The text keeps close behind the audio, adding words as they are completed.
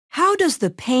does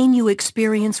the pain you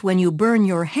experience when you burn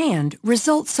your hand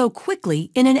result so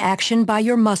quickly in an action by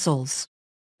your muscles?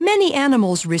 Many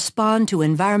animals respond to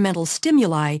environmental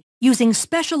stimuli using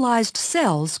specialized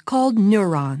cells called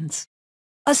neurons.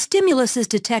 A stimulus is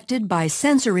detected by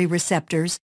sensory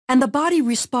receptors, and the body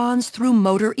responds through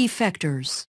motor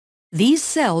effectors. These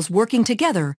cells working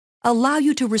together allow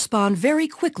you to respond very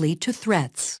quickly to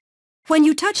threats. When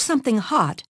you touch something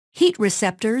hot, heat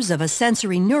receptors of a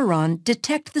sensory neuron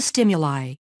detect the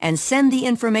stimuli and send the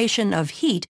information of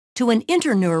heat to an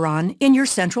interneuron in your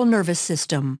central nervous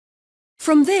system.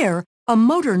 From there, a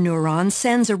motor neuron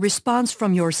sends a response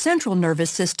from your central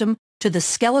nervous system to the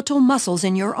skeletal muscles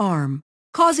in your arm,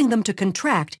 causing them to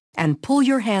contract and pull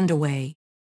your hand away.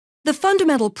 The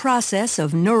fundamental process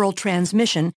of neural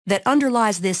transmission that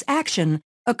underlies this action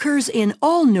occurs in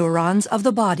all neurons of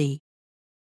the body.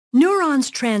 Neurons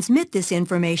transmit this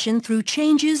information through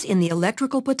changes in the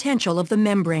electrical potential of the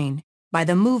membrane by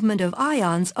the movement of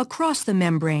ions across the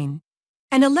membrane.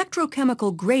 An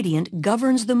electrochemical gradient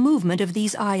governs the movement of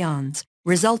these ions,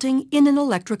 resulting in an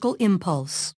electrical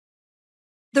impulse.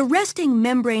 The resting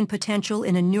membrane potential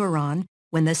in a neuron,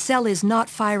 when the cell is not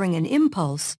firing an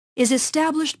impulse, is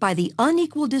established by the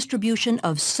unequal distribution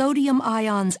of sodium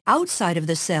ions outside of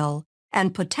the cell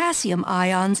and potassium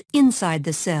ions inside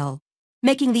the cell,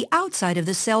 making the outside of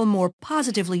the cell more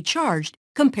positively charged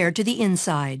compared to the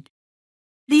inside.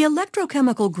 The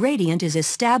electrochemical gradient is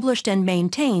established and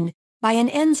maintained by an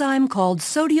enzyme called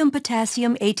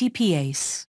sodium-potassium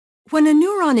ATPase. When a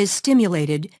neuron is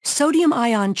stimulated, sodium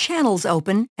ion channels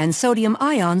open and sodium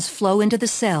ions flow into the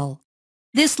cell.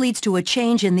 This leads to a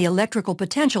change in the electrical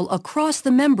potential across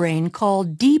the membrane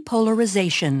called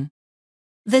depolarization.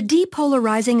 The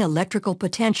depolarizing electrical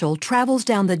potential travels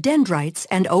down the dendrites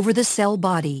and over the cell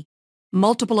body.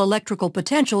 Multiple electrical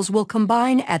potentials will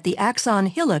combine at the axon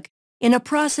hillock in a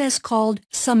process called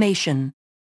summation.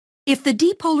 If the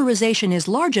depolarization is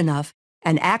large enough,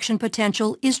 an action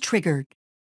potential is triggered.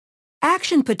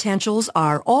 Action potentials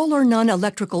are all or none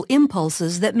electrical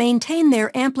impulses that maintain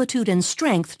their amplitude and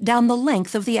strength down the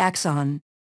length of the axon.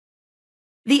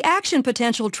 The action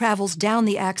potential travels down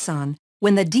the axon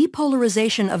when the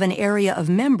depolarization of an area of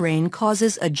membrane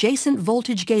causes adjacent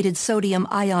voltage-gated sodium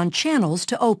ion channels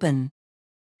to open.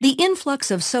 The influx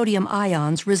of sodium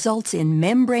ions results in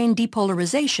membrane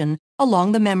depolarization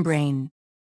along the membrane.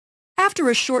 After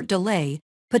a short delay,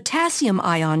 potassium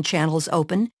ion channels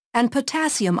open and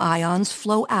potassium ions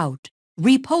flow out,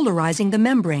 repolarizing the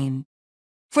membrane.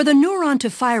 For the neuron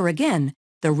to fire again,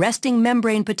 the resting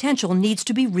membrane potential needs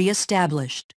to be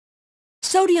re-established.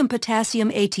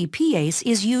 Sodium-potassium ATPase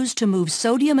is used to move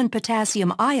sodium and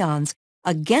potassium ions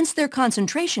against their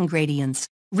concentration gradients,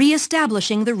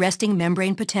 re-establishing the resting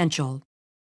membrane potential.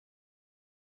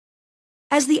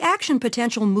 As the action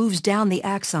potential moves down the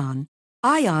axon,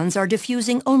 ions are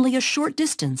diffusing only a short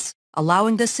distance,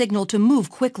 allowing the signal to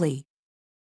move quickly.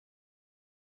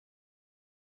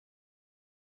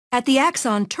 At the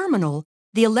axon terminal,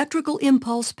 the electrical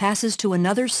impulse passes to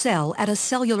another cell at a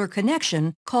cellular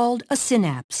connection called a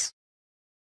synapse.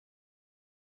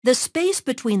 The space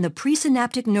between the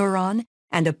presynaptic neuron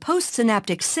and a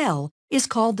postsynaptic cell is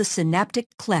called the synaptic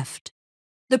cleft.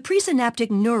 The presynaptic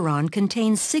neuron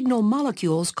contains signal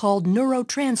molecules called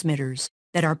neurotransmitters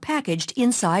that are packaged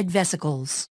inside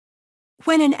vesicles.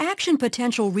 When an action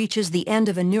potential reaches the end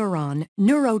of a neuron,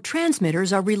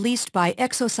 neurotransmitters are released by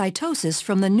exocytosis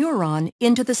from the neuron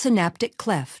into the synaptic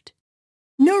cleft.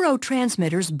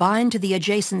 Neurotransmitters bind to the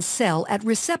adjacent cell at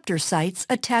receptor sites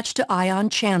attached to ion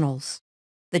channels.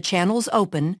 The channels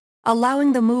open,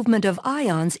 allowing the movement of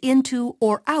ions into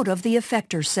or out of the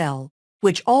effector cell,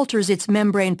 which alters its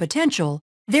membrane potential,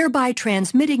 thereby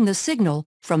transmitting the signal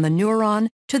from the neuron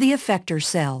to the effector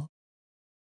cell.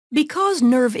 Because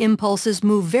nerve impulses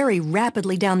move very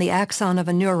rapidly down the axon of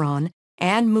a neuron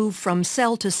and move from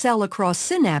cell to cell across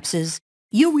synapses,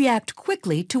 you react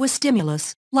quickly to a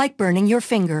stimulus, like burning your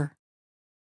finger.